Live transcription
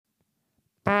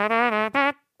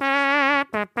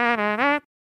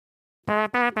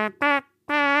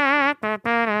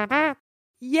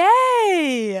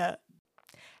Yay!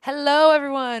 Hello,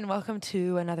 everyone. Welcome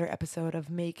to another episode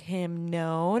of Make Him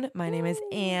Known. My name is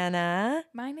Anna.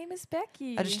 My name is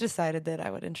Becky. I just decided that I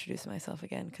would introduce myself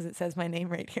again because it says my name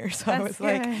right here. So That's I was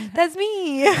good. like, that's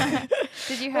me.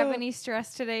 Did you have any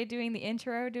stress today doing the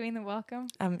intro, doing the welcome?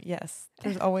 Yes,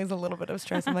 there's always a little bit of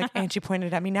stress. I'm like, Angie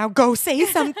pointed at me. Now go say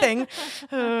something.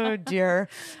 Oh, dear.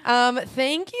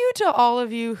 Thank you to all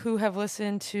of you who have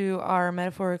listened to our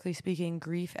Metaphorically Speaking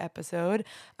grief episode.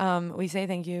 We say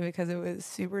thank you because it was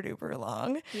super duper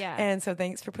long. Yeah. And so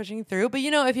thanks for pushing through. But,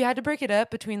 if you had to break it up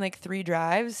between like 3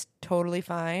 drives, totally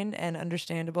fine and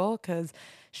understandable because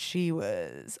she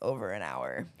was over an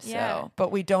hour. Yeah. So,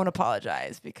 but we don't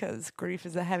apologize because grief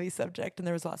is a heavy subject and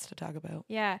there was lots to talk about.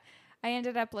 Yeah. I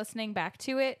ended up listening back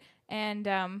to it and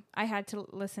I had to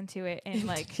listen to it in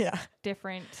like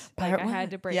different, like I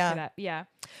had to break it up. Yeah.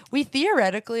 We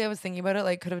theoretically, I was thinking about it,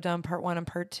 like could have done part 1 and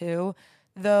part 2,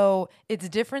 though it's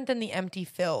different than the empty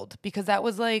filled because that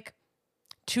was like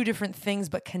 2 different things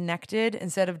but connected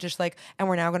instead of just like, and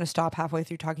we're now going to stop halfway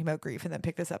through talking about grief and then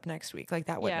pick this up next week. Like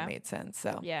that wouldn't have made sense.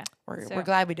 So we're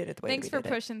glad we did it the way thanks we did. Thanks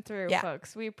for pushing through,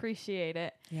 folks. We appreciate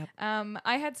it. Yep.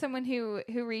 I had someone who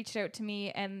reached out to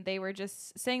me and they were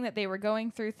just saying that they were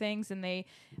going through things and they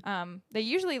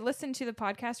usually listen to the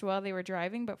podcast while they were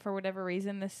driving, but for whatever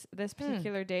reason this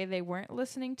particular day they weren't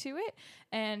listening to it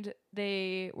and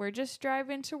they were just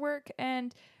driving to work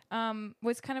and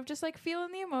was kind of just like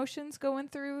feeling the emotions, going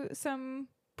through some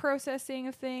processing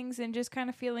of things and just kind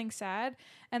of feeling sad.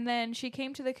 And then she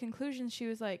came to the conclusion, she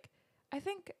was like, I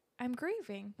think I'm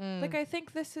grieving. Like, I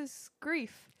think this is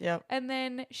grief. Yep. And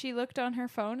then she looked on her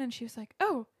phone and she was like,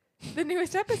 oh, the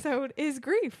newest episode is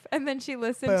grief. And then she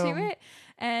listened to it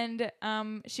and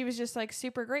she was just like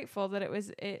super grateful that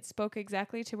it spoke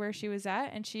exactly to where she was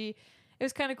at. And it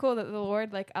was kind of cool that the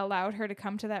Lord like allowed her to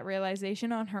come to that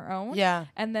realization on her own. Yeah.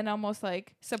 And then almost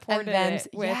like supported it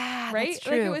with, right? That's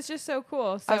true. Like it was just so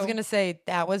cool. So I was going to say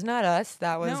that was not us.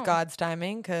 That was God's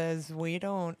timing because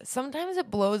sometimes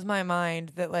it blows my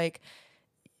mind that like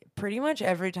pretty much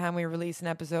every time we release an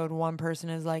episode, one person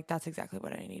is like, that's exactly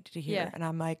what I needed to hear. Yeah. And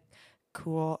I'm like,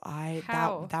 cool.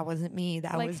 That wasn't me.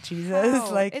 That was Jesus.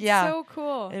 How? Like, it's so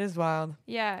cool. It is wild.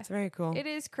 Yeah. It's very cool. It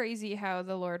is crazy how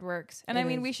the Lord works. And I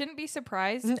mean, we shouldn't be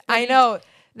surprised. I know.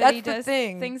 That he does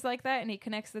things like that and he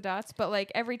connects the dots. But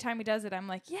like every time he does it, I'm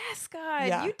like, yes,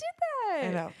 God, you did that. I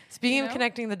know. Speaking of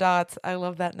connecting the dots, I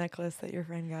love that necklace that your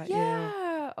friend got you.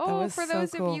 Yeah. Oh, for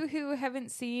those of you who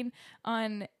haven't seen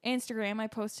on Instagram, I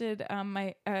posted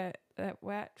my a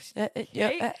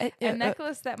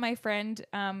necklace that my friend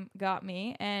got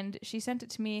me, and she sent it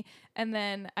to me, and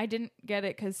then I didn't get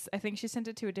it because I think she sent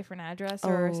it to a different address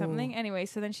or something. Anyway,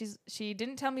 so then she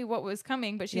didn't tell me what was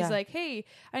coming, but she's like, hey,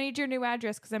 I need your new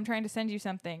address because I'm trying to send you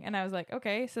something. And I was like,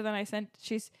 okay. So then I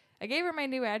gave her my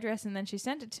new address and then she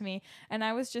sent it to me. And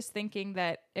I was just thinking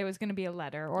that it was going to be a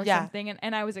letter or something.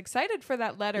 And I was excited for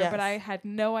that letter, but I had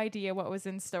no idea what was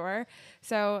in store.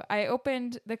 So I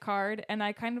opened the card and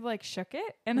I kind of like shook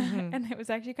it. And, and it was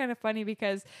actually kind of funny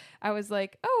because I was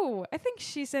like, oh, I think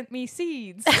she sent me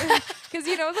seeds. Because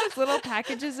those little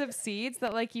packages of seeds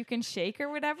that like you can shake or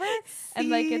whatever. Seeds.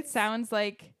 And like it sounds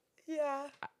like... Yeah.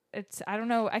 I don't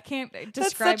know. I can't describe it.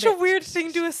 That's such a weird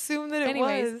thing to assume that it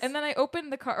was. And then I opened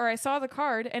the card, or I saw the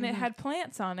card, and it had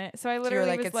plants on it. So I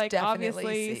literally was like,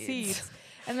 obviously seeds.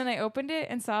 And then I opened it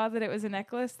and saw that it was a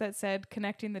necklace that said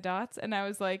connecting the dots. And I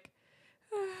was like,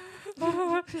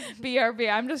 BRB,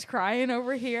 I'm just crying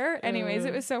over here. Anyways,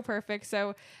 it was so perfect.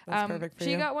 So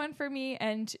she got one for me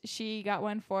and she got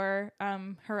one for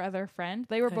her other friend.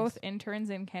 They were both interns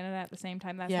in Canada at the same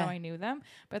time. That's how I knew them,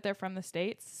 but they're from the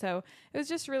States. So it was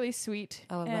just really sweet.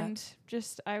 I love that.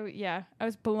 I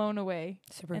was blown away.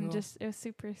 Super cool. It was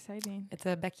super exciting. It's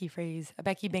a Becky phrase, a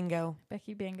Becky bingo.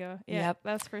 Becky bingo. Yeah,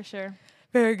 that's for sure.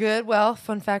 Very good. Well,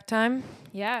 fun fact time.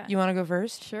 Yeah. You want to go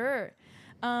first? Sure.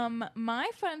 My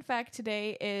fun fact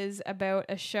today is about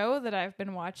a show that I've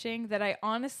been watching that I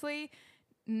honestly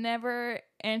never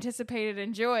anticipated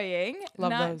enjoying.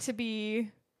 Not to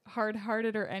be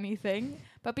hard-hearted or anything,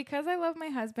 but because I love my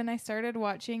husband, I started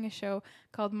watching a show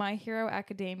called My Hero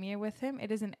Academia with him.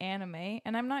 It is an anime,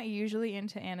 and I'm not usually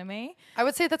into anime. I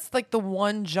would say that's like the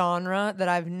one genre that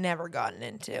I've never gotten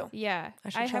into. Yeah,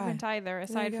 I haven't either,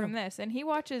 aside from this. And he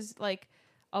watches like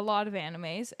a lot of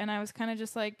animes, and I was kind of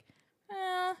just like,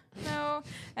 no.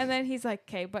 And then he's like,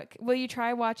 okay, but will you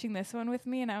try watching this one with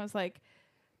me? And I was like,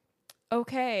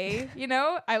 okay,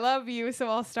 I love you, so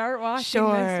I'll start watching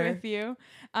Sure. this with you.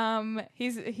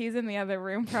 He's in the other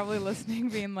room probably listening,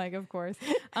 being like, of course.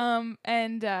 So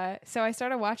I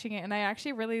started watching it, and I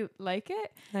actually really like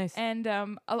it. Nice. And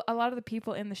a lot of the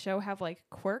people in the show have like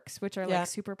quirks, which are like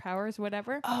superpowers,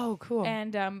 whatever. Oh, cool.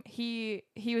 And he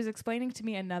was explaining to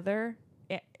me another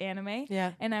anime,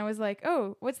 and I was like,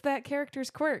 oh, what's that character's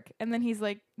quirk? And then he's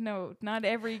like, no, not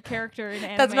every character in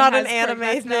anime that's not has an anime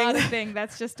quirk. thing. That's not a thing.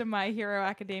 That's just a My Hero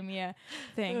Academia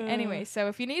thing. Anyway, so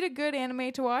if you need a good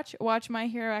anime to watch My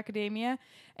Hero Academia.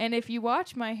 And if you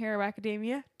watch My Hero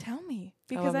Academia, tell me,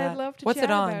 because I'd love to chat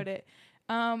about it.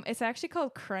 It's actually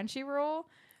called Crunchyroll.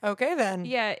 Okay, then.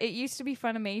 Yeah, it used to be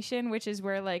Funimation, which is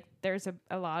where like there's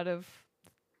a lot of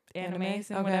animes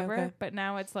and whatever, but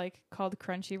now it's like called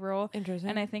Crunchyroll. Interesting.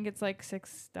 And I think it's like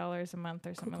 $6 a month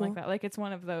or something like that. Like it's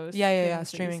one of those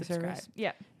streaming service.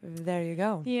 Yeah, there you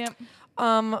go. Yeah.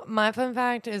 My fun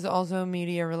fact is also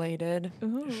media related.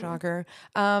 Ooh. Shocker.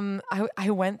 I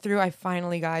went through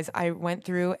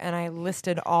and I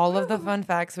listed all of the fun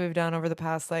facts we've done over the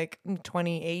past like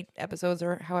 28 episodes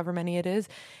or however many it is,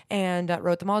 and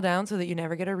wrote them all down so that you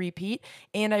never get a repeat.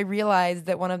 And I realized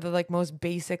that one of the like most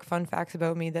basic fun facts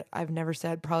about me that I've never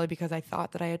said, probably because I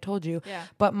thought that I had told you,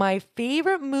 but my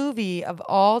favorite movie of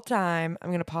all time, I'm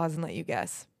going to pause and let you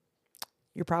guess.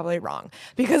 You're probably wrong,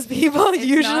 because people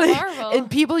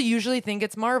usually think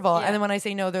it's Marvel. And then when I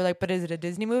say no, they're like, but is it a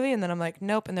Disney movie? And then I'm like,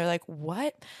 nope. And they're like,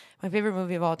 what? My favorite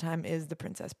movie of all time is The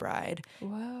Princess Bride.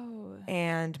 Whoa.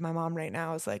 And my mom right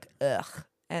now is like, ugh.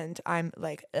 And I'm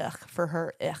like, ugh, for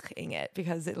her ing it,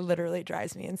 because it literally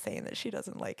drives me insane that she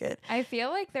doesn't like it. I feel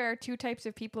like there are two types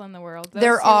of people in the world. Those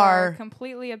there who are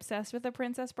completely obsessed with The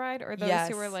Princess Bride, or those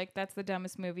who are like, that's the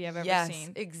dumbest movie I've ever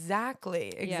seen.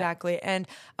 Exactly. And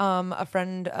a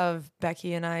friend of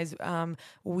Becky and I's,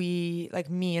 we, like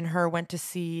me and her, went to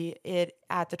see it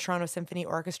at the Toronto Symphony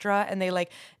Orchestra, and they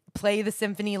like play the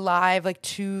symphony live like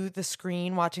to the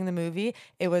screen watching the movie.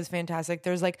 It was fantastic.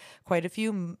 There's like quite a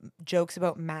few jokes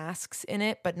about masks in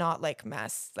it, but not like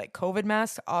masks, like COVID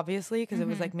masks, obviously, because it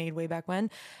was like made way back when.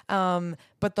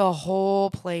 But the whole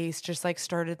place just like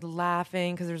started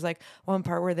laughing, because there's like one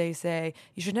part where they say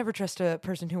you should never trust a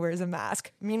person who wears a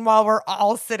mask. Meanwhile, we're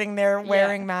all sitting there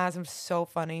wearing masks. It's so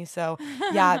funny. So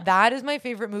yeah, that is my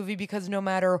favorite movie, because no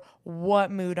matter what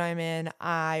mood I'm in,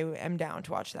 I am down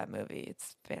to watch that movie.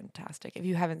 It's fantastic. If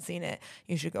you haven't seen it,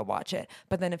 you should go watch it.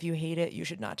 But then if you hate it, you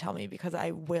should not tell me, because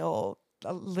I will,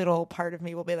 a little part of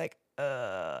me will be like,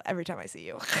 every time I see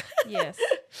you. Yes.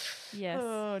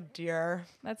 Oh dear.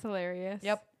 That's hilarious.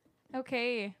 Yep.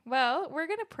 Okay. Well, we're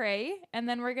going to pray, and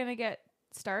then we're going to get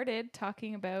started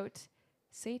talking about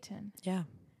Satan. Yeah.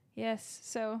 Yes.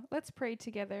 So let's pray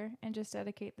together and just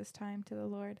dedicate this time to the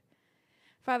Lord.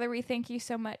 Father, we thank you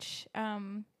so much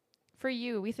for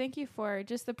you. We thank you for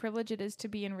just the privilege it is to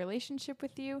be in relationship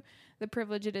with you, the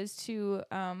privilege it is to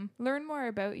learn more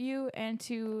about you, and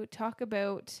to talk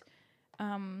about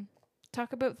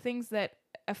things that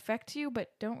affect you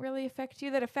but don't really affect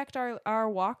you, that affect our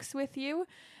walks with you.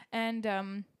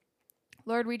 And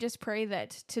Lord, we just pray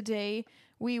that today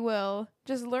we will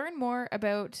just learn more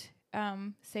about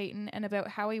Satan and about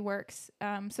how he works,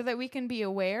 so that we can be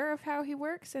aware of how he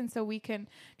works, and so we can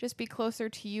just be closer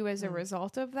to you as a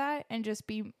result of that, and just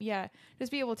be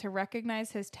able to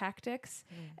recognize his tactics,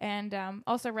 and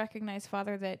also recognize,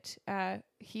 Father, that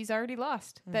he's already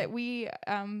lost, that we,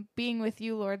 being with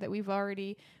you, Lord, that we're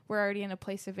already in a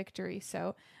place of victory.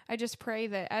 So I just pray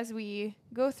that as we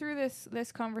go through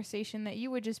this conversation, that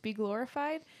you would just be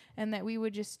glorified, and that we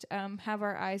would just have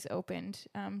our eyes opened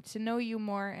to know you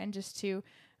more, and just to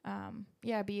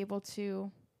be able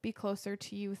to be closer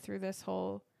to you through this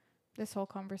whole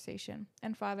conversation.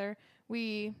 And Father,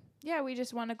 we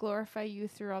just want to glorify you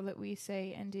through all that we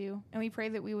say and do. And we pray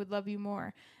that we would love you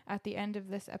more at the end of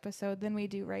this episode than we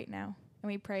do right now.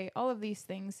 And we pray all of these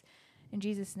things in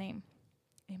Jesus' name.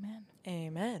 Amen.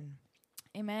 Amen.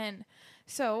 Amen.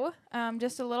 So,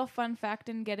 just a little fun fact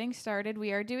in getting started.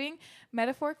 We are doing,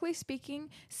 metaphorically speaking,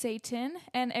 Satan.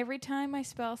 And every time I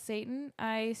spell Satan,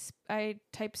 I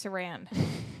type Saran.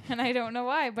 And I don't know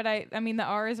why, but I mean, the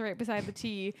R is right beside the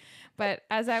T. But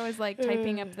as I was like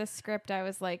typing up this script, I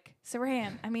was like,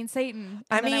 Satan. And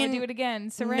then I would do it again.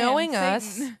 Saran. Satan.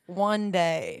 Us, one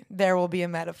day there will be a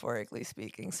metaphorically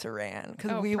speaking Saran,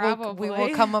 because we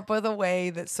will come up with a way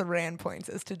that Saran points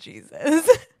us to Jesus.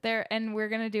 And we're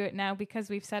gonna do it now because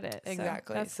we've said it.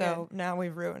 Exactly. So now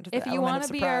we've ruined the If you want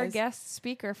to be our guest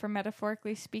speaker for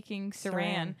metaphorically speaking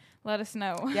Saran, let us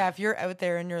know. Yeah, if you're out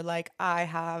there and you're like, I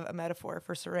have a metaphor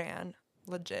for Saran,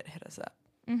 legit hit us up.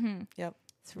 Mm-hmm. Yep.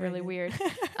 It's really weird.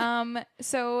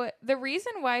 So the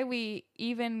reason why we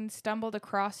even stumbled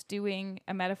across doing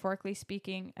a metaphorically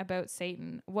speaking about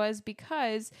Satan was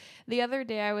because the other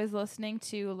day I was listening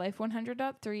to Life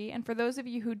 100.3. And for those of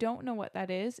you who don't know what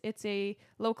that is, it's a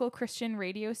local Christian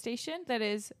radio station that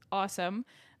is awesome.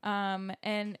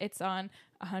 And it's on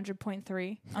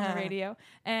 100.3 on the radio.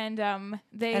 And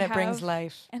it brings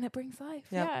life. And it brings life.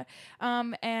 Yep.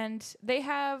 Yeah. And they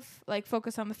have like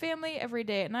Focus on the Family every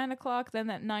day at 9:00. Then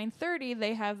at 9:30,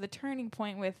 they have The Turning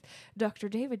Point with Dr.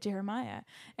 David Jeremiah.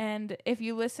 And if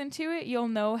you listen to it, you'll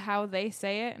know how they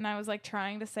say it. And I was like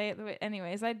trying to say it the way,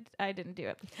 anyways, I didn't do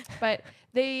it, but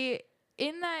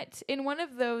in one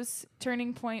of those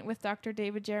Turning Point with Dr.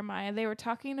 David Jeremiah, they were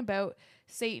talking about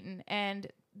Satan, and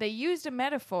they used a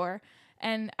metaphor,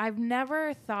 and I've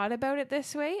never thought about it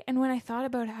this way. And when I thought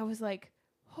about it, I was like,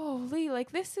 holy,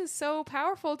 like this is so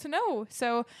powerful to know.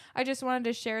 So I just wanted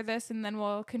to share this, and then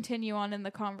we'll continue on in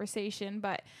the conversation.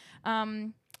 But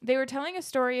they were telling a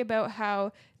story about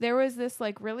how there was this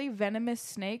like really venomous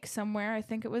snake somewhere. I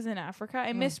think it was in Africa.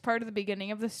 I missed part of the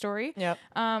beginning of the story. Yep.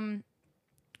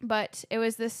 But it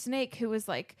was this snake who was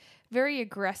like very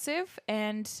aggressive,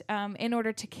 and in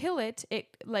order to kill it,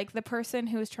 like the person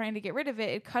who was trying to get rid of it,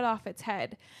 it cut off its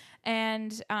head.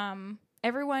 And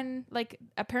everyone, like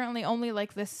apparently only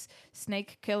like this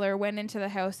snake killer went into the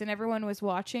house, and everyone was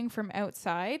watching from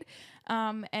outside.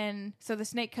 And so the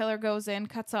snake killer goes in,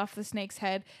 cuts off the snake's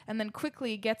head, and then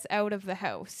quickly gets out of the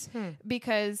house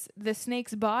because the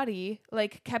snake's body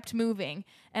like kept moving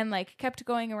and like kept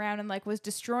going around and like was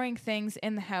destroying things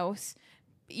in the house,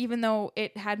 even though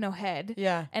it had no head.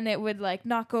 Yeah. And it would like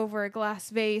knock over a glass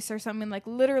vase or something, like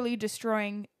literally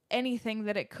destroying anything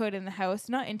that it could in the house,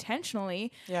 not intentionally.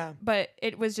 Yeah. But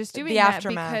it was just doing the that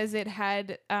aftermath. because it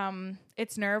had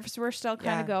its nerves were still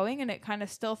kind of going, and it kind of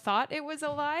still thought it was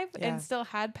alive and still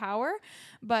had power.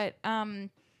 But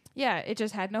it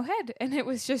just had no head, and it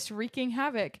was just wreaking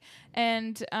havoc.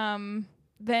 And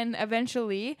then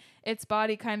eventually its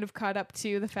body kind of caught up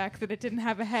to the fact that it didn't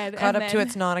have a head. Caught up to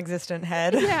its non-existent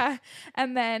head. Yeah.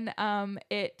 And then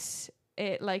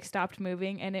it like stopped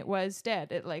moving, and it was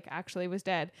dead. It like actually was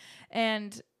dead.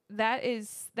 And that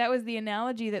was the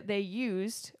analogy that they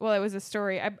used. Well, it was a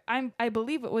story. I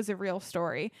believe it was a real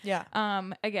story. Yeah.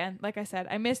 Again, like I said,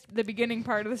 I missed the beginning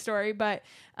part of the story, but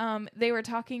they were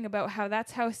talking about how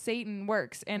that's how Satan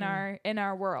works in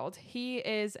our world. He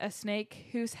is a snake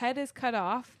whose head is cut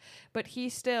off, but he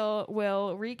still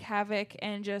will wreak havoc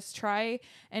and just try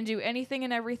and do anything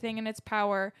and everything in its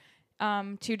power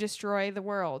to destroy the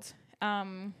world.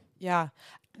 When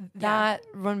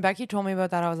Becky told me about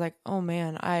that, I was like, oh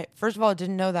man, I first of all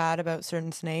didn't know that about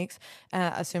certain snakes,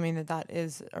 assuming that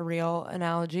is a real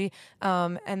analogy.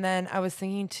 And then I was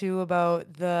thinking too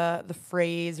about the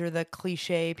phrase or the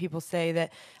cliche people say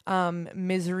that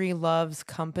misery loves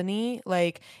company.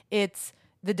 Like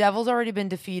the devil's already been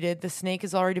defeated. The snake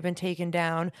has already been taken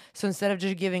down. So instead of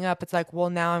just giving up, it's like,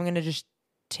 well, now I'm going to just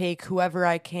take whoever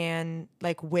I can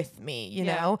like with me, you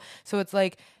know? So it's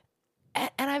like,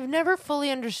 and I've never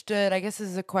fully understood, I guess this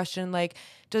is a question, like,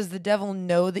 does the devil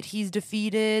know that he's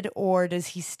defeated, or does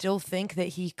he still think that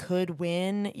he could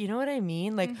win? You know what I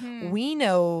mean? Like, we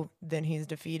know that he's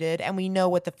defeated, and we know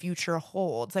what the future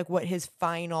holds, like what his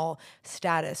final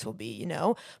status will be, you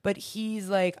know? But he's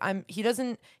like,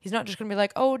 he's not just gonna be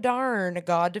like, oh darn,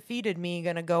 God defeated me,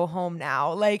 gonna go home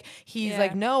now. Like, he's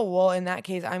like, no, well, in that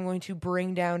case, I'm going to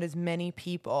bring down as many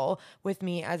people with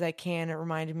me as I can. It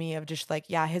reminded me of just like,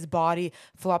 his body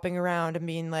flopping around and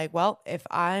being like, well, if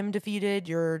I'm defeated,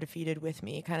 you're defeated with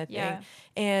me, kind of thing.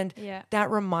 And that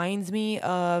reminds me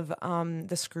of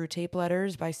the Screwtape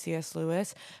Letters by C.S.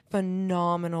 Lewis.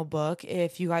 Phenomenal book.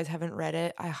 If you guys haven't read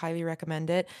it, I highly recommend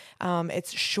it.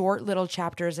 It's short little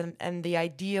chapters, and the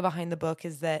idea behind the book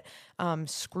is that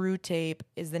Screwtape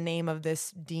is the name of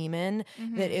this demon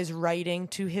that is writing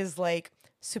to his like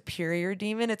superior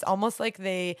demon. It's almost like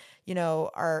they,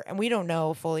 are, and we don't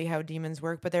know fully how demons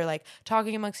work, but they're like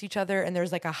talking amongst each other, and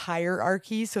there's like a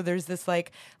hierarchy. So there's this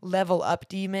like level up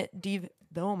demon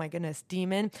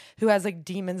who has like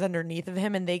demons underneath of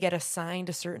him, and they get assigned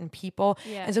to certain people.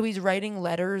 And so he's writing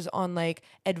letters on like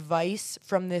advice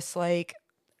from this like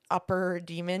upper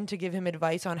demon to give him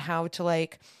advice on how to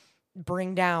like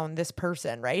bring down this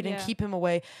person, right? And keep him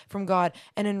away from God.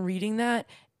 And in reading that,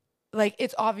 like,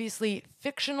 it's obviously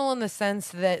fictional in the sense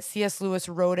that C.S. Lewis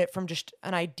wrote it from just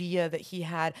an idea that he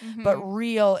had, but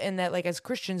real in that, like, as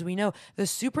Christians, we know the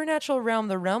supernatural realm,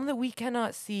 the realm that we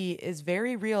cannot see, is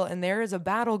very real, and there is a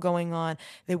battle going on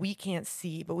that we can't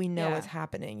see, but we know is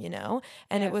happening,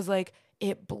 And it was like,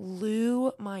 it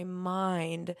blew my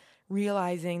mind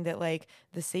realizing that, like,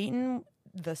 the Satan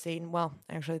the Satan. Well,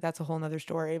 actually, that's a whole nother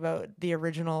story about the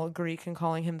original Greek and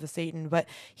calling him the Satan, but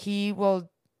he will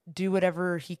do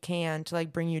whatever he can to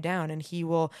like bring you down, and he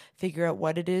will figure out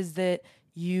what it is that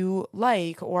you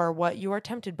like or what you are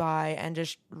tempted by and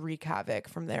just wreak havoc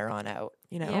from there on out,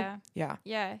 you know? Yeah. Yeah.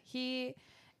 Yeah.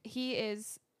 He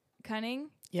is cunning.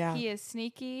 Yeah. He is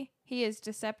sneaky. He is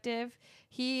deceptive.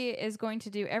 He is going to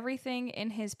do everything in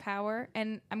his power.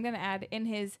 And I'm going to add in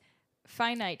his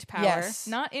finite power, Yes.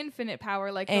 not infinite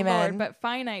power like Amen. the Lord, but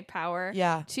finite power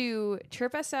Yeah. to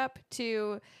trip us up,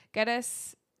 to get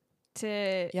us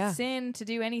to sin, to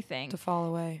do anything. To fall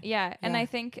away. Yeah. And I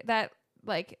think that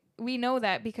like we know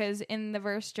that because in the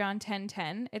verse John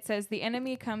 10:10, it says the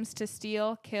enemy comes to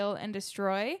steal, kill, and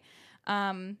destroy.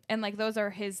 And like those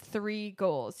are his three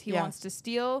goals. He wants to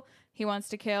steal, he wants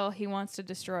to kill, he wants to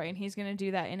destroy, and he's going to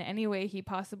do that in any way he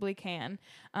possibly can.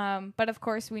 But of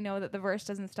course, we know that the verse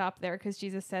doesn't stop there because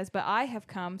Jesus says, "But I have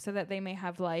come so that they may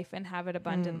have life and have it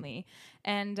abundantly."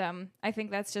 And I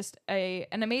think that's just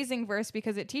an amazing verse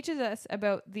because it teaches us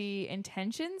about the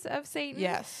intentions of Satan.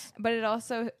 Yes. But it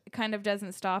also kind of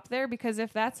doesn't stop there because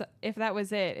if that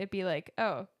was it, it'd be like,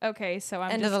 oh, okay, so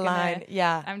I'm end just of the line.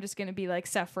 Yeah. I'm just gonna be like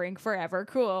suffering forever.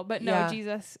 Cool. But no,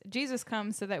 Jesus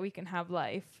comes so that we can have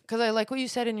life. Because I like what you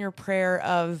said in your prayer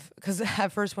of, because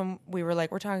at first when we were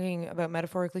like, we're talking about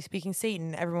metaphorically speaking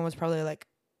Satan, everyone was probably like,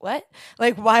 what?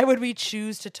 Like, why would we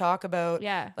choose to talk about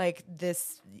like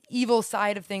this evil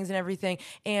side of things and everything?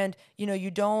 And, you know,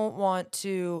 you don't want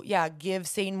to, give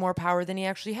Satan more power than he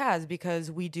actually has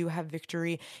because we do have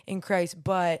victory in Christ.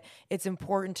 But it's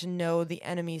important to know the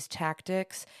enemy's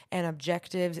tactics and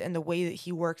objectives and the way that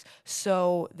he works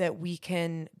so that we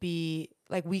can be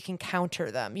like we can counter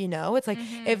them, you know? It's like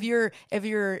if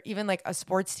you're even like a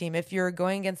sports team, if you're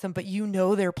going against them, but you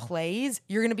know their plays,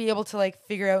 you're gonna be able to like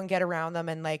figure out and get around them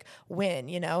and like win,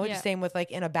 you know? It's the same with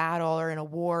like in a battle or in a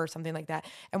war or something like that.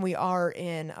 And we are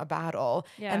in a battle.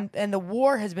 And the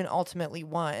war has been ultimately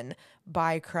won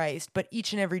by Christ, but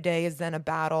each and every day is then a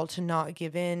battle to not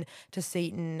give in to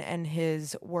Satan and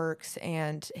his works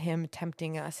and him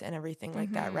tempting us and everything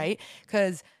like that, right?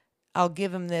 Because I'll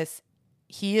give him this.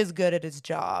 He is good at his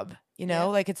job, you know,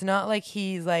 like it's not like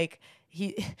he's like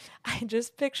I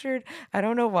just pictured, I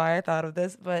don't know why I thought of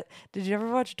this, but did you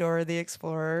ever watch Dora the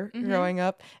Explorer growing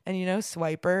up? And you know,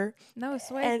 Swiper? No,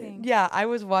 swiping. And I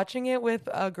was watching it with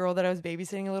a girl that I was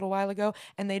babysitting a little while ago,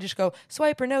 and they just go,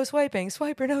 Swiper, no swiping,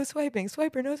 Swiper, no swiping,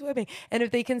 Swiper, no swiping. And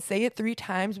if they can say it 3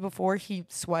 times before he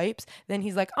swipes, then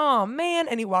he's like, oh man,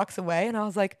 and he walks away. And I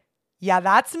was like, yeah,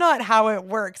 that's not how it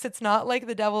works. It's not like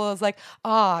the devil is like,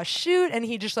 shoot, and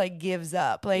he just like gives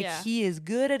up. Like he is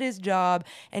good at his job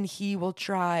and he will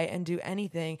try and do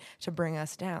anything to bring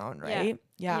us down, right?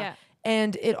 Yeah.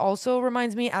 And it also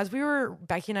reminds me, as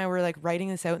Becky and I were like writing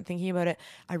this out and thinking about it,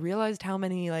 I realized how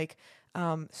many like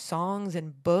songs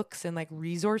and books and like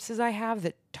resources I have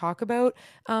that talk about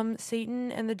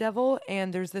Satan and the devil.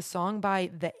 And there's this song by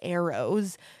The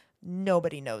Arrows.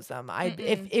 Nobody knows them.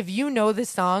 If you know this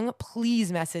song,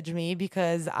 please message me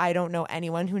because I don't know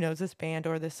anyone who knows this band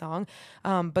or this song.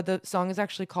 But the song is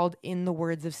actually called In the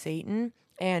Words of Satan.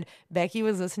 And Becky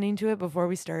was listening to it before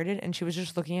we started and she was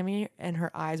just looking at me and her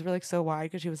eyes were like so wide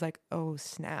because she was like, oh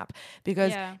snap.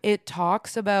 Because it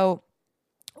talks about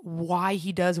why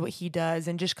he does what he does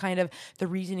and just kind of the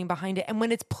reasoning behind it. And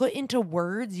when it's put into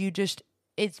words,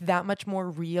 it's that much more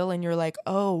real and you're like,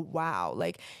 oh wow,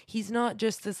 like he's not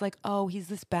just this like, oh, he's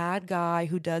this bad guy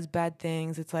who does bad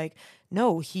things. It's like,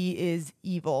 no, he is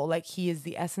evil. Like he is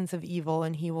the essence of evil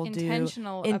and he will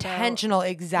intentional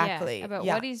exactly about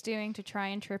what he's doing to try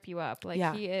and trip you up.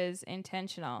 Like he is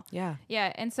intentional. Yeah.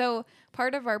 And so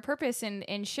part of our purpose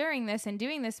in sharing this and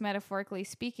doing this metaphorically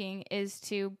speaking is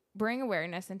to bring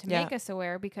awareness and to make us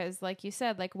aware because like you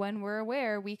said, like when we're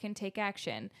aware, we can take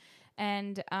action.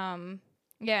 And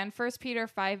in 1 Peter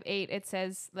 5:8, it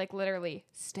says, like, literally,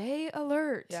 stay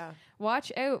alert. Yeah.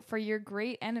 Watch out for your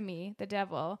great enemy, the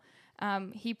devil.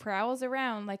 He prowls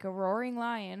around like a roaring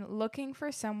lion looking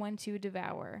for someone to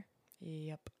devour.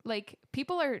 Yep. Like,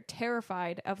 people are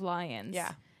terrified of lions.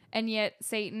 Yeah. And yet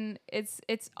Satan, it's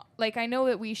like, I know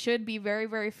that we should be very,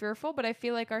 very fearful, but I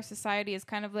feel like our society is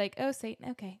kind of like, oh, Satan,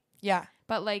 okay. Yeah.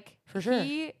 But, like, for sure.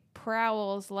 He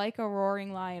prowls like a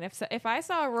roaring lion. If I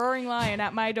saw a roaring lion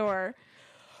at my door...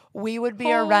 we would be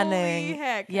running.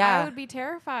 Heck, I would be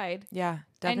terrified. Yeah,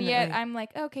 definitely. And yet I'm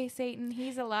like, okay, Satan,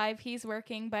 he's alive, he's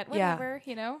working, but whatever,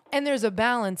 you know? And there's a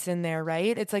balance in there,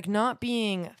 right? It's like not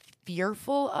being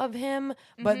fearful of him,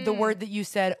 but the word that you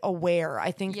said, aware.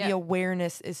 I think the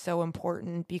awareness is so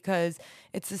important because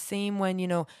it's the same when, you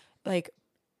know, like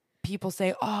people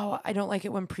say, oh, I don't like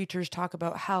it when preachers talk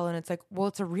about hell. And it's like, well,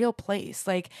 it's a real place.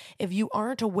 Like, if you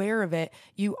aren't aware of it,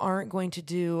 you aren't going to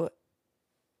do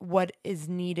what is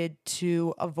needed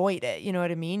to avoid it. You know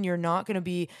what I mean? You're not going to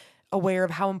be aware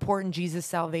of how important Jesus'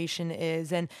 salvation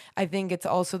is. And I think it's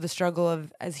also the struggle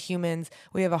of, as humans,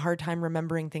 we have a hard time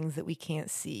remembering things that we can't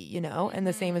see, you know? And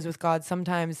the same as with God.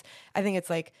 Sometimes I think it's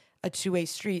like a two-way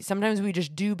street. Sometimes we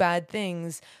just do bad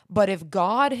things. But if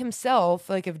God himself,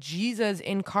 like if Jesus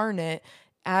incarnate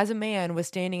as a man was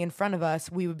standing in front of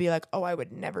us, we would be like, oh, I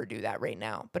would never do that right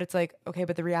now. But it's like, okay,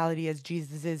 but the reality is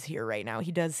Jesus is here right now.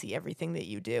 He does see everything that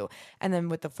you do. And then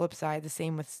with the flip side, the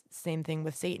same thing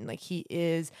with Satan. Like he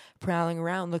is prowling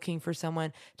around looking for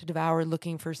someone to devour,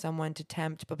 looking for someone to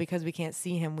tempt. But because we can't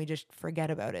see him, we just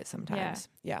forget about it sometimes.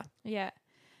 Yeah.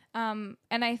 And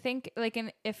I think like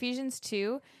in Ephesians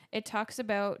 2, it talks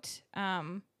about,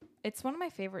 it's one of my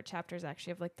favorite chapters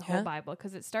actually of like the whole Bible,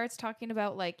 because it starts talking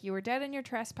about like you were dead in your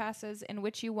trespasses in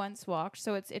which you once walked.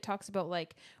 So it talks about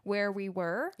like where we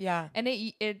were. Yeah. And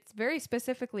it's very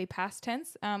specifically past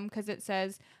tense, because it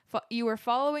says you were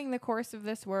following the course of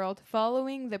this world,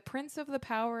 following the prince of the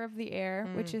power of the air,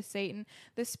 which is Satan,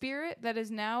 the spirit that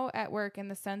is now at work in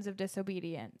the sons of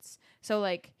disobedience. So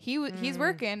like he's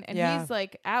working and he's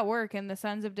like at work in the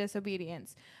sons of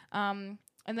disobedience.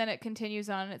 And then it continues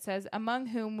on and it says, among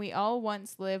whom we all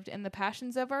once lived in the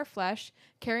passions of our flesh,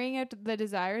 carrying out the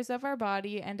desires of our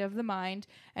body and of the mind,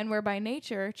 and were by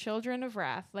nature children of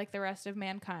wrath, like the rest of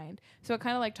mankind. So it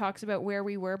kind of like talks about where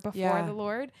we were before the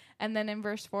Lord. And then in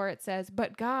verse 4 it says,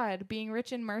 but God, being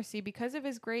rich in mercy, because of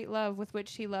his great love with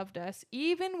which he loved us,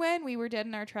 even when we were dead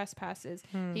in our trespasses,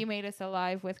 he made us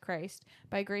alive with Christ.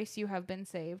 By grace you have been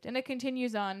saved. And it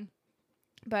continues on.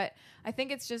 But I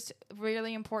think it's just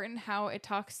really important how it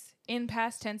talks in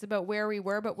past tense about where we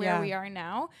were, but where we are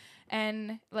now.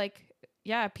 And like,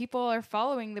 people are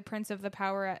following the prince of the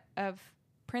power of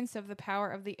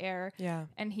the air. Yeah.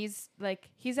 And he's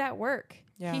at work.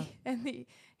 Yeah.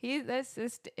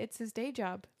 It's his day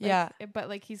job. Like, but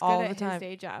like he's good at his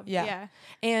day job. Yeah.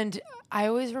 And I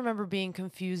always remember being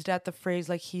confused at the phrase,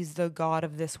 like he's the God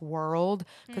of this world.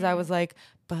 Cause I was like,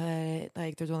 but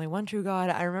like there's only one true God.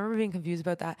 I remember being confused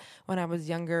about that when I was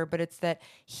younger, but it's that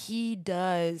he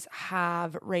does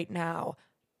have right now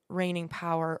reigning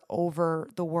power over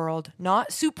the world,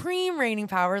 not supreme reigning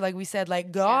power. Like we said,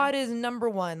 like God is number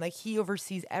one, like he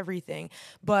oversees everything,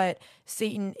 but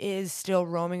Satan is still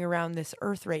roaming around this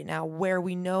earth right now, where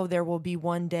we know there will be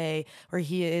one day where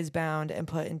he is bound and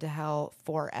put into hell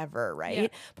forever. Right. Yeah.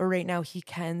 But right now he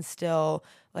can still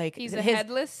like, he's a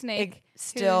headless snake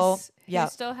who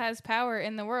still has power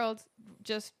in the world,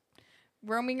 just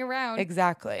roaming around.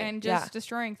 Exactly. And just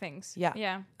destroying things. Yeah.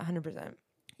 Yeah. 100%.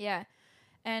 Yeah.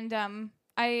 And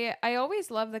I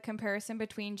always love the comparison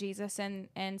between Jesus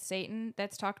and Satan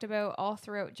that's talked about all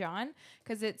throughout John,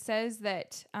 because it says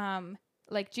that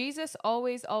like Jesus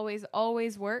always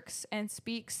works and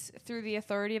speaks through the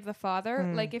authority of the Father.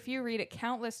 Like if you read it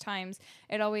countless times,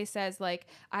 it always says like,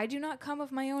 I do not come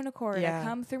of my own accord. I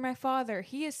come through my Father.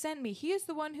 He has sent me. He is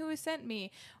the one who has sent me.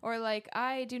 Or like,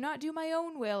 I do not do my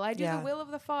own will. I do the will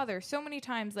of the Father. So many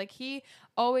times, like he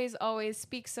always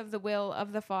speaks of the will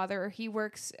of the Father. Or he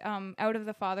works out of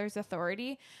the Father's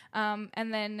authority.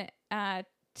 And then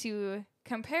to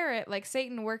compare it, like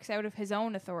Satan works out of his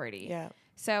own authority. Yeah.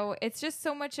 So it's just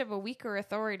so much of a weaker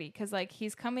authority, because like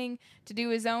he's coming to do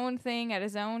his own thing at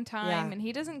his own time, and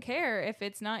he doesn't care if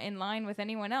it's not in line with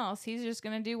anyone else. He's just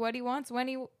going to do what he wants when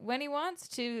he wants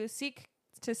to, seek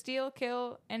to steal,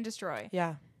 kill, and destroy.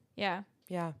 Yeah. Yeah.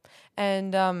 Yeah.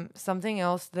 And something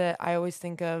else that I always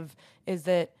think of is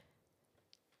that,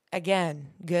 again,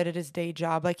 good at his day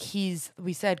job. Like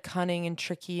we said, cunning and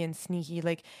tricky and sneaky.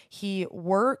 Like he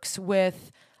works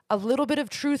with a little bit of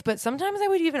truth, but sometimes I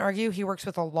would even argue he works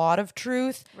with a lot of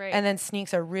truth, and then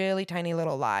sneaks a really tiny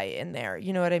little lie in there.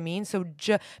 You know what I mean? So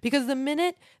because the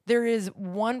minute there is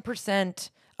 1%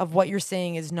 of what you're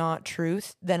saying is not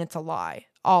truth, then it's a lie.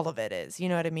 All of it is. You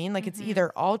know what I mean? Like it's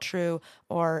either all true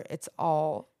or it's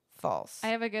all false. I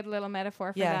have a good little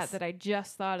metaphor for that I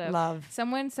just thought of. Love.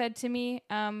 Someone said to me,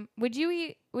 would you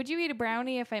eat a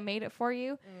brownie if I made it for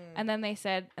you? And then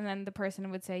the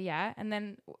person would say, yeah. And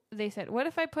then they said, what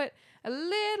if I put a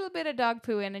little bit of dog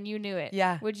poo in and you knew it?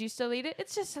 Yeah. Would you still eat it?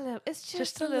 It's just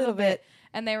a little bit.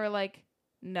 And they were like,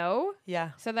 no.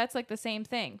 Yeah. So that's like the same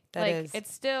thing.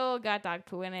 It's still got dog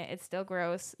poo in it. It's still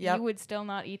gross. Yep. You would still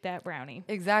not eat that brownie.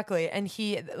 Exactly. And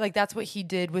that's what he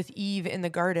did with Eve in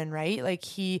the garden, right? Like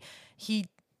he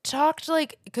talked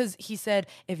because he said,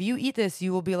 if you eat this,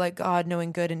 you will be like God,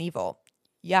 knowing good and evil.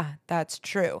 yeah, that's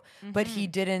true. But he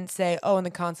Mm-hmm. didn't say, oh, and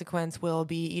the consequence will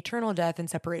be eternal death and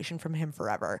separation from him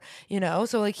forever.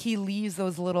 So like he leaves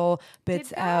those little bits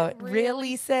Did God out.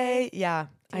 really Say, yeah,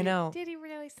 I know. Did he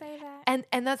really say that?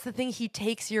 And that's the thing, he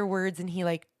takes your words and he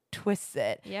like twists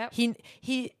it. Yep.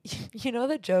 He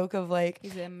the joke of like,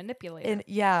 He's a manipulator. and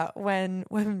yeah, when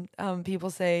people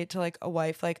say to like a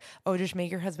wife like, oh, just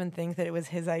make your husband think that it was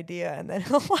his idea and then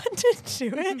he'll want to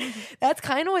do it. That's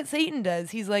kind of what Satan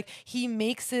does. He's like, he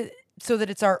makes it so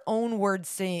that it's our own words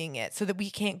saying it, so that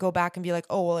we can't go back and be like,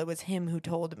 oh, well, it was him who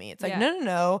told me. It's like,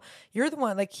 no, you're the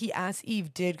one. Like, he asked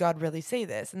Eve, did God really say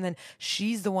this? And then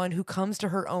she's the one who comes to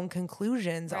her own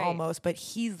conclusions almost, but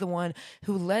he's the one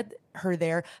who led her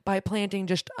there by planting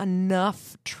just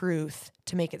enough truth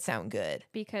to make it sound good.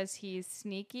 Because he's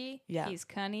sneaky, he's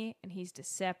cunning, and he's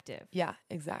deceptive. Yeah,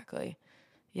 exactly.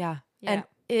 Yeah. And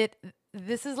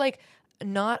this is like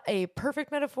not a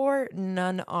perfect metaphor,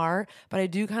 none are, but I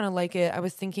do kind of like it. I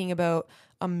was thinking about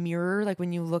a mirror, like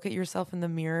when you look at yourself in the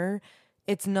mirror,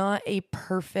 it's not a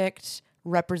perfect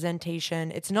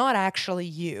representation. It's not actually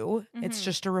you. It's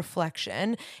just a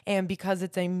reflection. And because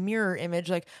it's a mirror image,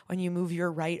 like when you move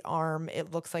your right arm,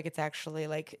 it looks like it's actually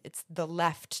like it's the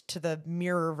left to the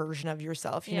mirror version of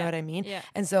yourself. You know what I mean? Yeah.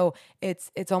 And so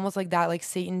it's almost like that. Like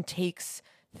Satan takes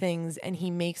things and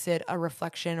he makes it a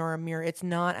reflection or a mirror. It's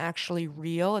not actually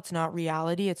real. It's not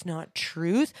reality. It's not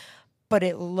truth, but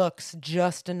it looks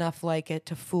just enough like it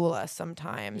to fool us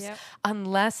sometimes. Yep.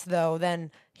 Unless though,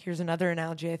 then here's another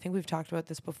analogy. I think we've talked about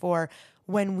this before.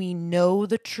 When we know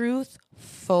the truth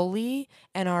fully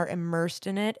and are immersed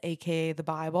in it, aka the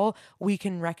Bible, we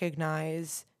can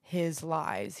recognize his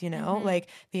lies, like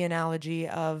the analogy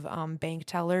of bank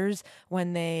tellers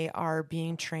when they are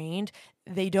being trained.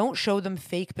 They don't show them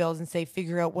fake bills and say,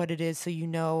 figure out what it is so you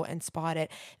know and spot it.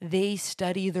 They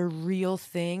study the real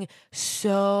thing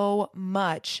so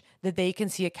much that they can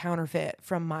see a counterfeit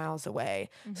from miles away.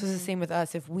 So it's the same with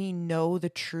us. If we know the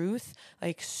truth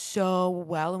like so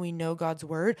well and we know God's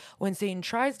word, when Satan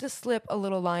tries to slip a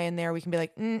little lie in there, we can be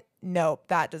like, no,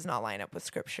 that does not line up with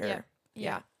scripture.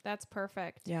 Yeah. That's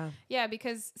perfect. Yeah. Yeah,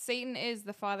 because Satan is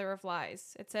the father of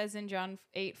lies. It says in John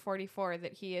 8:44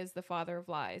 that he is the father of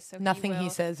lies. So nothing he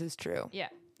says is true.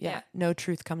 Yeah. No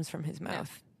truth comes from his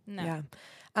mouth. No.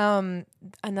 Yeah.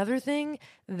 Another thing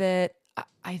that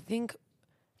I think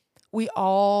we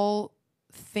all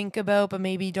think about, but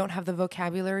maybe don't have the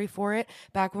vocabulary for it.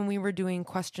 Back when we were doing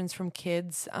questions from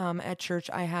kids at church,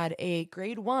 I had a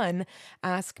grade 1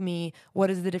 ask me, what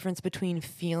is the difference between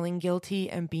feeling guilty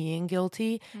and being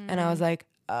guilty? And I was like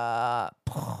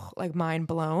mind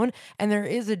blown. And there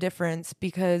is a difference,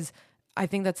 because I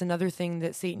think that's another thing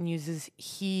that Satan uses.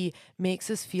 He makes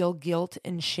us feel guilt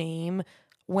and shame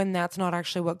when that's not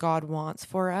actually what God wants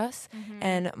for us.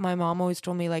 And my mom always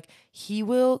told me, like, he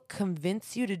will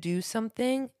convince you to do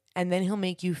something and then he'll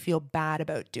make you feel bad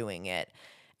about doing it.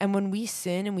 And when we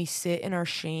sin and we sit in our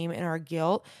shame and our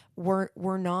guilt,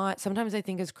 we're not, sometimes I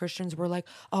think as Christians, we're like,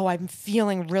 oh, I'm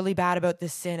feeling really bad about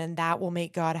this sin and that will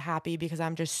make God happy because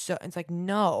I'm just so, it's like,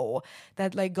 no,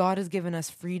 that like God has given us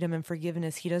freedom and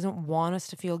forgiveness. He doesn't want us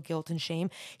to feel guilt and shame.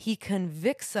 He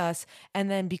convicts us. And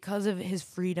then because of his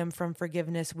freedom from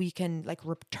forgiveness, we can like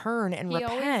return and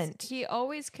repent. He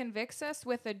always convicts us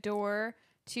with a door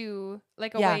to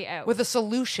like a way out, with a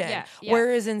solution.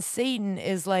 Whereas in Satan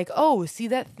is like, oh, see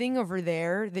that thing over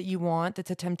there that you want, that's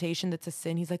a temptation, that's a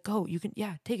sin. He's like, go, you can,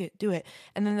 take it, do it.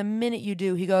 And then the minute you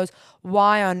do, he goes,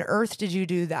 why on earth did you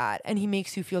do that? And he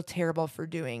makes you feel terrible for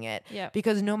doing it.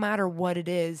 Because no matter what it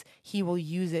is, he will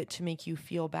use it to make you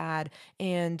feel bad.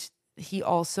 And he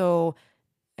also,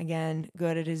 again,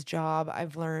 good at his job,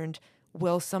 I've learned,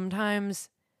 will sometimes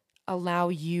allow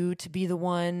you to be the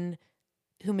one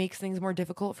who makes things more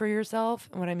difficult for yourself.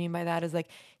 And what I mean by that is like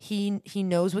he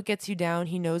knows what gets you down.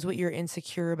 He knows what you're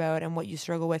insecure about and what you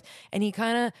struggle with. And he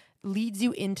kind of leads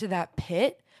you into that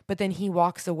pit, but then he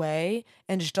walks away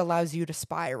and just allows you to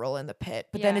spiral in the pit.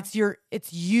 But then it's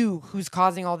you who's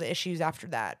causing all the issues after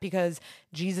that, because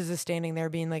Jesus is standing there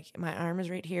being like, my arm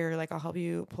is right here. Like, I'll help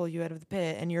you pull you out of the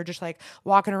pit. And you're just like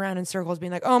walking around in circles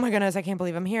being like, oh my goodness, I can't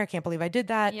believe I'm here. I can't believe I did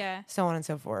that. Yeah. So on and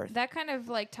so forth. That kind of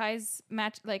like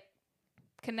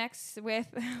connects with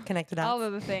connected all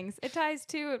of the things it ties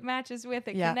to, it matches with,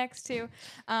 it connects to.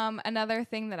 Another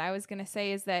thing that I was going to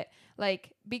say is that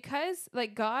like, because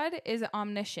like God is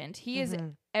omniscient, he is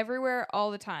everywhere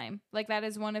all the time. Like that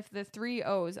is one of the 3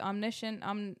 O's: omniscient,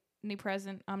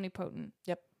 omnipresent, omnipotent.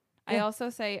 Yep. I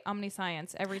also say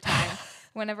omniscience every time.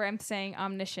 whenever I'm saying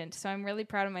omniscient. So I'm really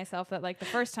proud of myself that like the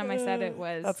first time I said it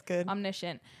was That's good.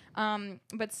 omniscient.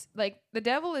 But like the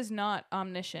devil is not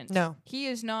omniscient. No. He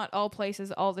is not all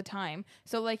places all the time.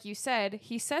 So like you said,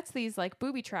 he sets these like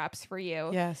booby traps for you.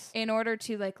 Yes. In order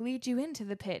to like lead you into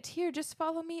the pit. Here, just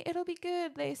follow me. It'll be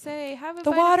good. They say, have a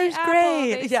The bite water's of the apple.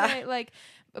 great. They Yeah. say, like,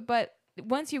 but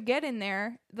once you get in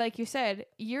there, like you said,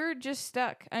 you're just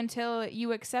stuck until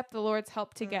you accept the Lord's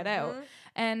help to get out.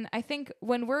 And I think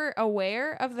when we're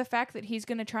aware of the fact that he's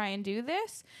going to try and do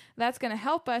this, that's going to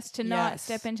help us to not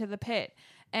step into the pit.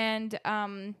 And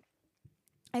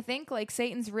I think like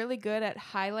Satan's really good at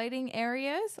highlighting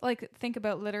areas. Like think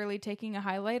about literally taking a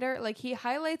highlighter. Like he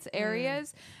highlights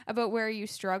areas about where you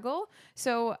struggle.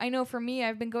 So I know for me,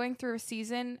 I've been going through a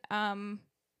season.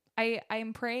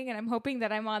 I'm praying and I'm hoping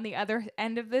that I'm on the other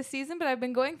end of this season, but I've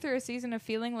been going through a season of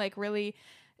feeling like really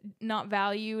not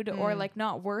valued or like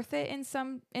not worth it in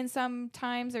some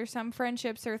times or some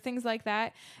friendships or things like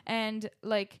that. And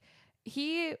like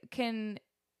he can,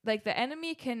 like the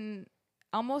enemy can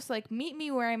almost like meet me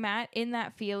where I'm at in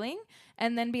that feeling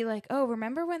and then be like, oh,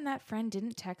 remember when that friend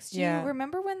didn't text you? Yeah.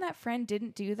 Remember when that friend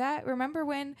didn't do that? Remember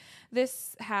when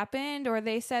this happened or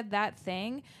they said that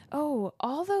thing? Oh,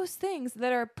 all those things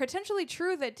that are potentially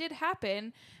true that did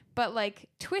happen, but like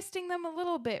twisting them a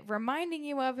little bit, reminding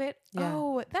you of it. Yeah.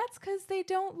 Oh, that's because they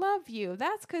don't love you.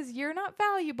 That's because you're not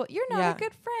valuable. You're not a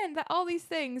good friend. That all these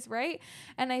things, right?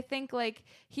 And I think like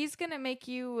he's going to make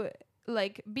you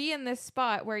like be in this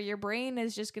spot where your brain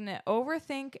is just going to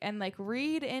overthink and like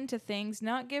read into things,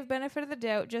 not give benefit of the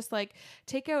doubt, just like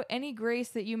take out any grace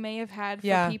that you may have had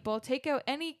for people, take out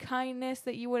any kindness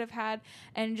that you would have had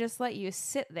and just let you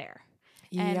sit there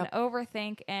and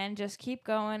overthink and just keep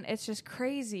going. It's just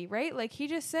crazy, right? Like he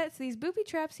just sets these booby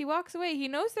traps. He walks away. He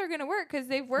knows they're going to work because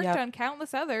they've worked on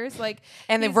countless others. Like,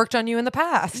 and they've worked on you in the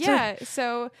past. Yeah.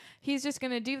 So he's just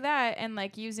going to do that. And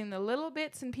like using the little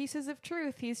bits and pieces of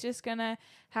truth, he's just going to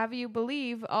have you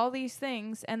believe all these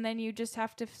things. And then you just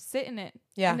have to sit in it.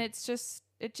 Yeah. And it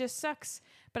just sucks.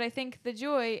 But I think the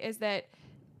joy is that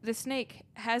the snake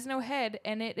has no head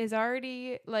and it is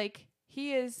already like,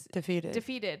 he is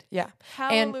defeated. Yeah.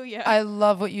 Hallelujah. And I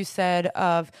love what you said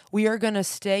of we are going to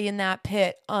stay in that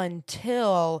pit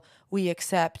until we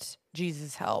accept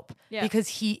Jesus' help. Yeah. Because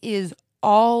he is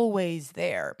always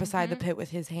there beside the pit with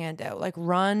his hand out. Like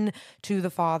run to the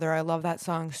Father. I love that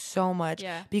song so much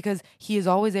because he is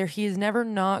always there. He is never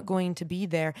not going to be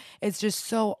there. It's just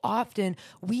so often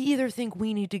we either think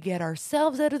we need to get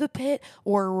ourselves out of the pit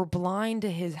or we're blind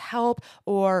to his help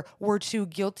or we're too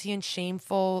guilty and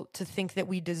shameful to think that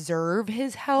we deserve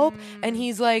his help. And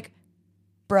he's like,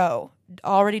 bro,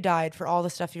 already died for all the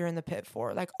stuff you're in the pit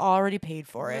for, like already paid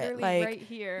for literally it, like right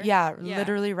here. Yeah,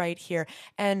 literally right here.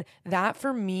 And that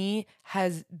for me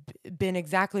has been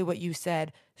exactly what you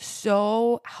said.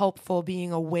 So helpful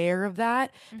being aware of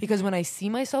that because when I see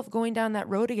myself going down that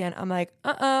road again, I'm like,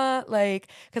 like,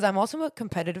 because I'm also a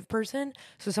competitive person.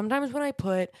 So sometimes when I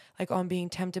put like on being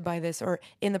tempted by this or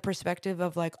in the perspective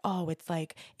of like, oh,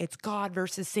 it's God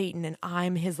versus Satan and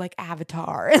I'm his like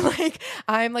avatar. And like,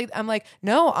 I'm like,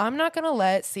 no, I'm not going to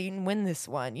let Satan win this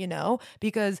one, you know,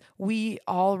 because we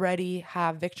already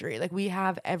have victory. Like we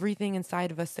have everything inside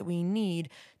of us that we need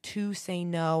to say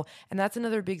no. And that's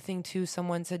another big thing too.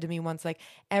 Someone said to me once, like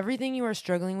everything you are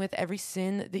struggling with, every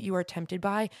sin that you are tempted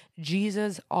by,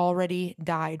 Jesus already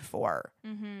died for.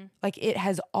 Like it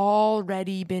has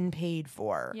already been paid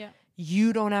for. Yeah.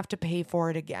 You don't have to pay for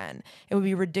it again. It would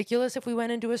be ridiculous if we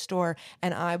went into a store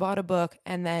and I bought a book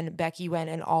and then Becky went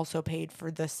and also paid for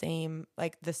the same,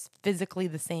 like this physically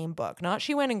the same book. Not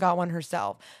she went and got one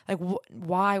herself. Like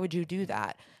why would you do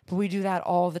that? But we do that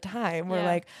all the time. We're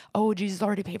like, oh, Jesus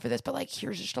already paid for this, but like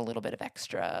here's just a little bit of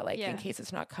extra, like in case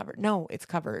it's not covered. No, it's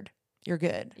covered. You're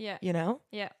good. Yeah. You know?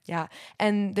 Yeah. Yeah.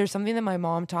 And there's something that my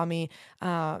mom taught me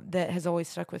that has always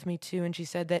stuck with me too. And she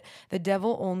said that the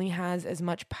devil only has as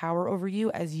much power over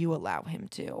you as you allow him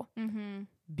to.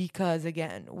 Because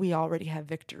again, we already have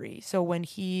victory. So when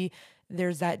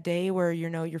there's that day where, you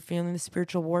know, you're feeling the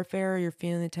spiritual warfare, or you're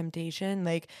feeling the temptation,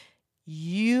 like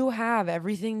you have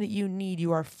everything that you need.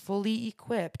 You are fully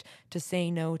equipped to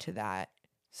say no to that.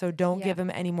 So don't give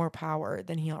him any more power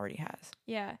than he already has.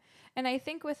 Yeah. And I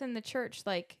think within the church,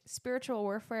 like spiritual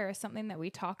warfare is something that we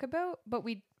talk about, but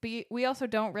we also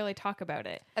don't really talk about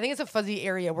it. I think it's a fuzzy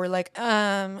area. We're like,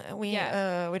 we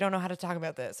don't know how to talk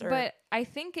about this. But I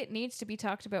think it needs to be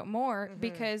talked about more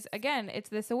because again, it's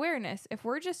this awareness. If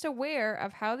we're just aware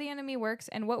of how the enemy works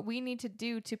and what we need to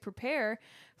do to prepare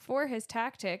for his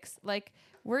tactics, like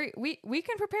we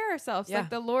can prepare ourselves. Yeah. Like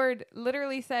the Lord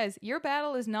literally says, your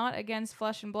battle is not against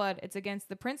flesh and blood. It's against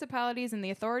the principalities and the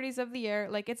authorities of the air.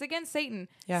 Like it's against Satan.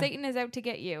 Yeah. Satan is out to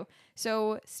get you.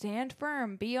 So stand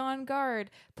firm, be on guard,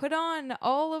 put on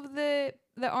all of the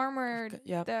armor,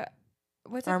 the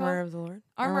what's it armor called? of the Lord,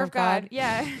 armor of God.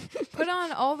 Yeah. Put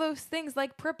on all those things,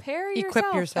 like prepare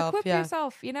equip yourself, equip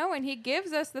yourself, you know, and he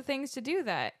gives us the things to do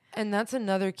that. And that's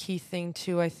another key thing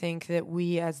too, I think, that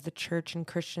we as the church and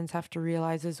Christians have to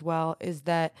realize as well, is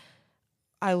that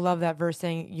I love that verse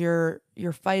saying your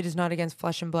fight is not against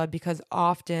flesh and blood, because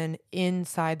often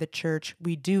inside the church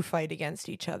we do fight against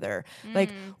each other.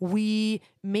 Like we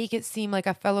make it seem like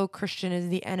a fellow Christian is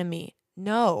the enemy.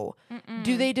 No.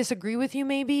 Do they disagree with you?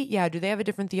 Maybe. Yeah. Do they have a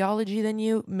different theology than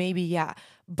you? Maybe. Yeah.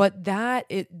 But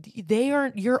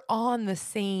you're on the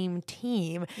same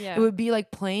team. Yeah. It would be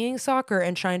like playing soccer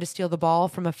and trying to steal the ball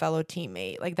from a fellow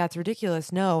teammate. Like that's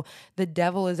ridiculous. No, the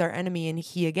devil is our enemy, and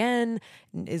he again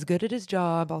is good at his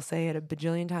job. I'll say it a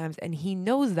bajillion times, and he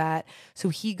knows that. So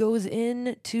he goes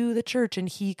into the church and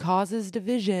he causes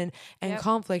division and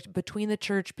conflict between the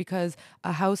church, because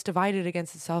a house divided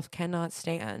against itself cannot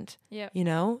stand. You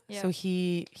know? So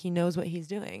he knows what he's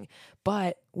doing,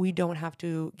 but we don't have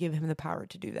to give him the power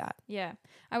to do that. Yeah.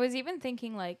 I was even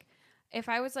thinking, like, if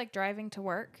I was like driving to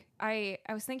work, I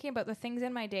was thinking about the things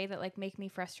in my day that like make me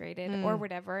frustrated or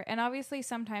whatever. And obviously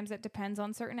sometimes it depends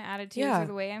on certain attitudes or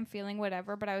the way I'm feeling,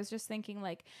 whatever. But I was just thinking,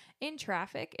 like, in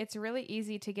traffic, it's really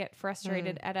easy to get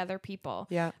frustrated at other people.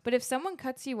 Yeah. But if someone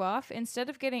cuts you off, instead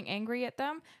of getting angry at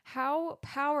them, how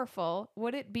powerful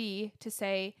would it be to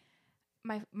say,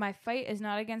 my fight is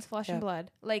not against flesh and blood.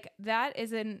 Like that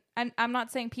is and I'm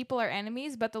not saying people are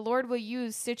enemies, but the Lord will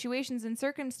use situations and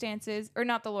circumstances, or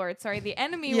not the Lord, sorry, the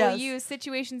enemy will use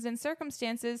situations and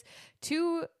circumstances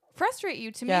to frustrate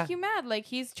you, to make you mad. Like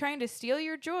he's trying to steal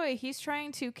your joy. He's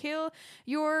trying to kill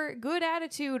your good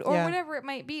attitude or whatever it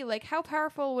might be. Like how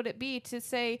powerful would it be to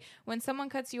say, when someone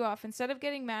cuts you off, instead of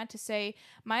getting mad, to say,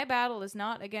 my battle is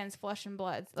not against flesh and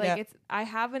blood. Like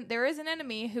there is an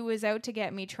enemy who is out to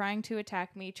get me, trying to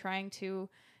attack me, trying to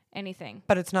anything.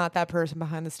 But it's not that person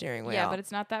behind the steering wheel. Yeah, but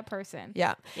it's not that person.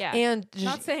 Yeah. Yeah. And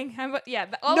not saying,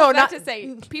 to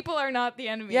say people are not the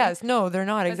enemy. Yes, no, they're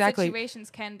not. But exactly. Situations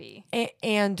can be.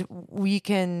 And we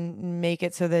can make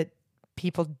it so that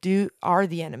people are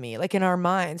the enemy. Like in our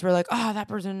minds, we're like, oh, that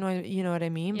person annoys me. You know what I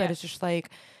mean? Yeah. But it's just like,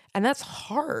 and that's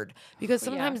hard, because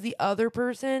sometimes the other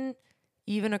person,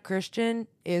 even a Christian,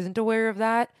 isn't aware of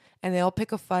that. And they'll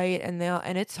pick a fight, and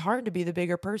it's hard to be the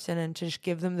bigger person and to just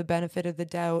give them the benefit of the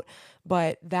doubt.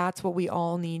 But that's what we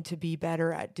all need to be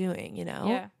better at doing, you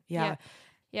know?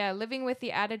 Yeah. Living with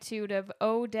the attitude of,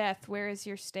 oh, death, where is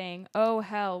your sting? Oh,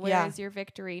 hell, where is your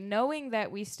victory? Knowing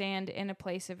that we stand in a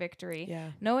place of victory.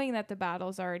 Yeah. Knowing that the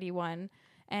battle's already won.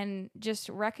 And just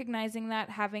recognizing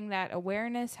that, having that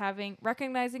awareness,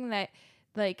 recognizing that,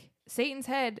 like, Satan's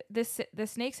head, the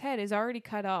snake's head is already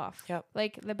cut off. Yep.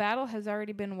 Like the battle has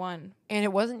already been won. And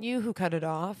it wasn't you who cut it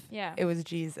off. Yeah. It was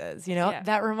Jesus. You know,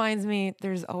 that reminds me,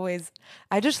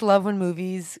 I just love when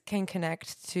movies can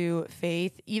connect to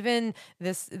faith. Even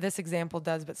this example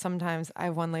does, but sometimes I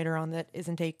have one later on that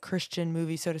isn't a Christian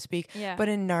movie, so to speak. Yeah. But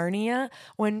in Narnia,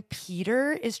 when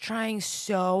Peter is trying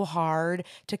so hard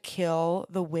to kill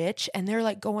the witch, and they're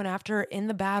like going after her in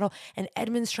the battle, and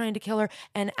Edmund's trying to kill her,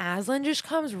 and Aslan just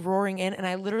comes roaring in, and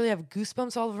I literally have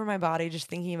goosebumps all over my body just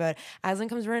thinking about it. Aslan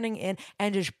comes running in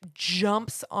and just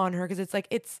jumps on her, because it's like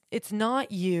it's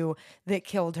not you that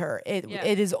killed her.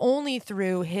 It is only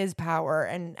through his power,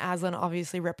 and Aslan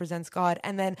obviously represents God.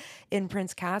 And then in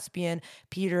Prince Caspian,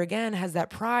 Peter again has that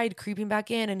pride creeping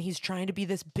back in, and he's trying to be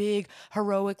this big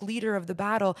heroic leader of the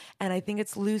battle. And I think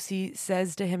it's Lucy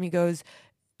says to him, he goes,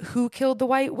 "Who killed the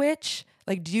White Witch?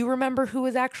 Like, do you remember who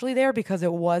was actually there? Because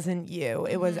it wasn't you.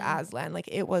 It was Aslan. Like,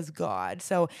 it was God.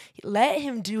 So let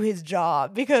him do his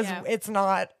job, because it's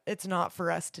not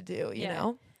for us to do, you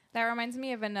know?" That reminds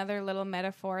me of another little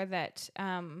metaphor that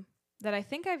I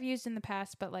think I've used in the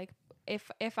past, but like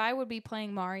if I would be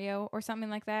playing Mario or something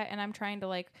like that, and I'm trying to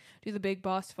like do the big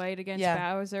boss fight against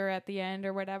Bowser at the end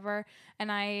or whatever,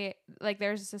 and I like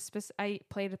I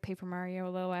played a Paper Mario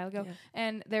a little while ago,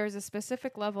 and there was a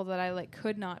specific level that I like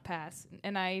could not pass,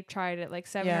 and I tried it like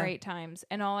 7 or 8 times,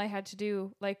 and all I had to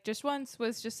do like just once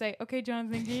was just say, "Okay,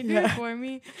 Jonathan, can you do it for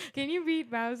me? Can you beat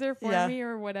Bowser for me?"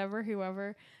 or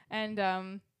whoever,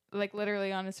 and like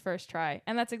literally on his first try.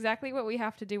 And that's exactly what we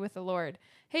have to do with the Lord.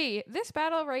 Hey, this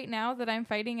battle right now that I'm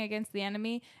fighting against the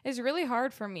enemy is really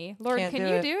hard for me. Lord, can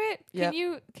you do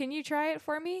it? Can you try it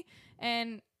for me?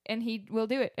 And he will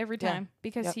do it every time,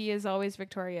 because he is always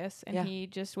victorious, and he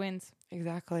just wins.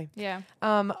 Exactly. Yeah.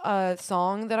 A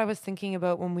song that I was thinking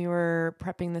about when we were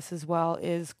prepping this as well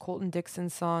is Colton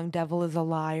Dixon's song "Devil Is a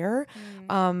Liar."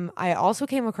 I also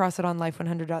came across it on Life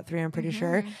 100.3, I'm pretty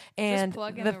sure. And just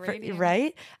plug in the radio.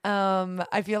 right.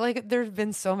 I feel like there's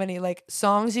been so many like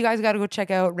songs you guys got to go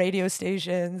check out, radio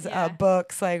stations,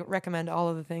 books, like recommend all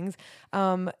of the things.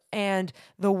 And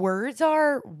the words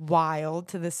are wild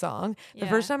to this song. The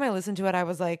first time I listened to it, I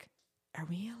was like, are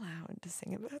we allowed to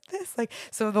sing about this? Like,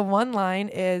 so the one line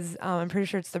is, I'm pretty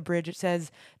sure it's the bridge. It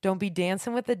says, "Don't be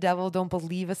dancing with the devil. Don't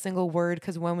believe a single word.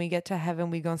 Because when we get to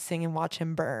heaven, we gonna sing and watch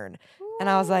him burn." Ooh. And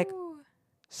I was like,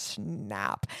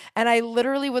 snap. And I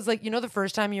literally was like, the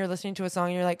first time you're listening to a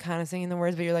song, you're like kind of singing the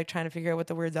words, but you're like trying to figure out what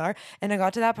the words are. And I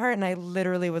got to that part and I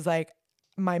literally was like,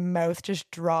 my mouth just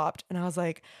dropped. And I was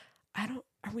like,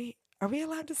 are we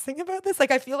allowed to sing about this? Like,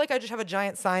 I feel like I just have a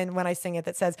giant sign when I sing it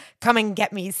that says, "Come and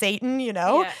get me, Satan,"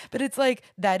 Yeah. But it's like,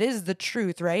 that is the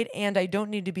truth, right? And I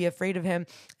don't need to be afraid of him.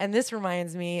 And this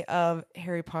reminds me of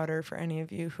Harry Potter, for any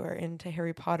of you who are into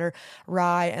Harry Potter.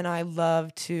 Rye and I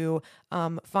love to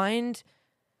find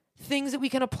things that we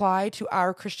can apply to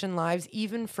our Christian lives,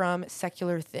 even from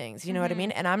secular things. You know what I mean?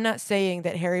 And I'm not saying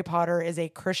that Harry Potter is a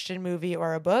Christian movie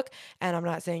or a book, and I'm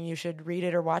not saying you should read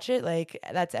it or watch it. Like,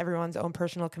 that's everyone's own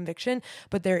personal conviction.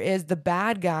 But there is the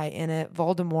bad guy in it,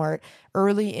 Voldemort.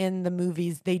 Early in the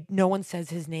movies, no one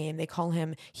says his name. They call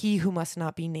him "he who must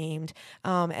not be named."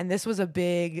 And this was a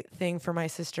big thing for my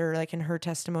sister, like in her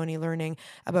testimony, learning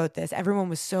about this. Everyone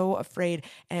was so afraid.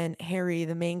 And Harry,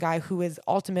 the main guy, who is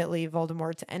ultimately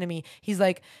Voldemort's enemy, he's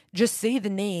like, just say the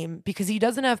name because he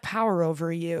doesn't have power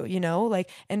over you, like,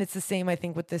 and it's the same, I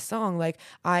think, with this song. Like,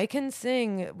 I can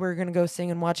sing, we're going to go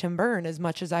sing and watch him burn as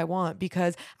much as I want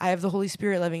because I have the Holy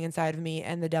Spirit living inside of me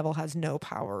and the devil has no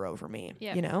power over me,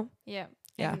 Yeah.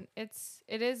 Yeah. And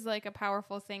it is like a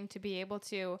powerful thing to be able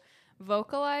to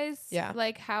vocalize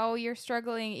like how you're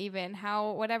struggling, even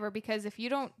how whatever, because if you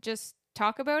don't just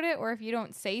talk about it or if you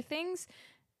don't say things,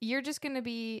 you're just going to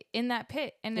be in that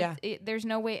pit and there's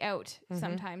no way out.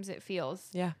 Sometimes it feels.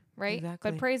 Yeah. Right.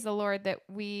 Exactly. But praise the Lord that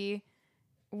we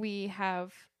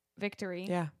have victory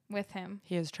with him.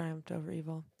 He has triumphed over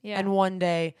evil. Yeah. And one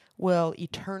day will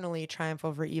eternally triumph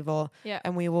over evil. Yeah.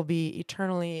 And we will be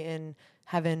eternally in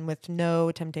heaven with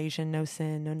no temptation, no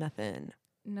sin, no nothing.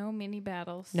 No mini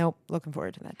battles. Nope. Looking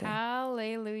forward to that day.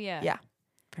 Hallelujah. Yeah.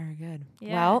 Very good.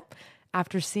 Yeah. Well,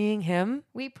 after seeing him,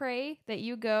 we pray that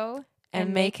you go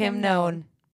and make him known.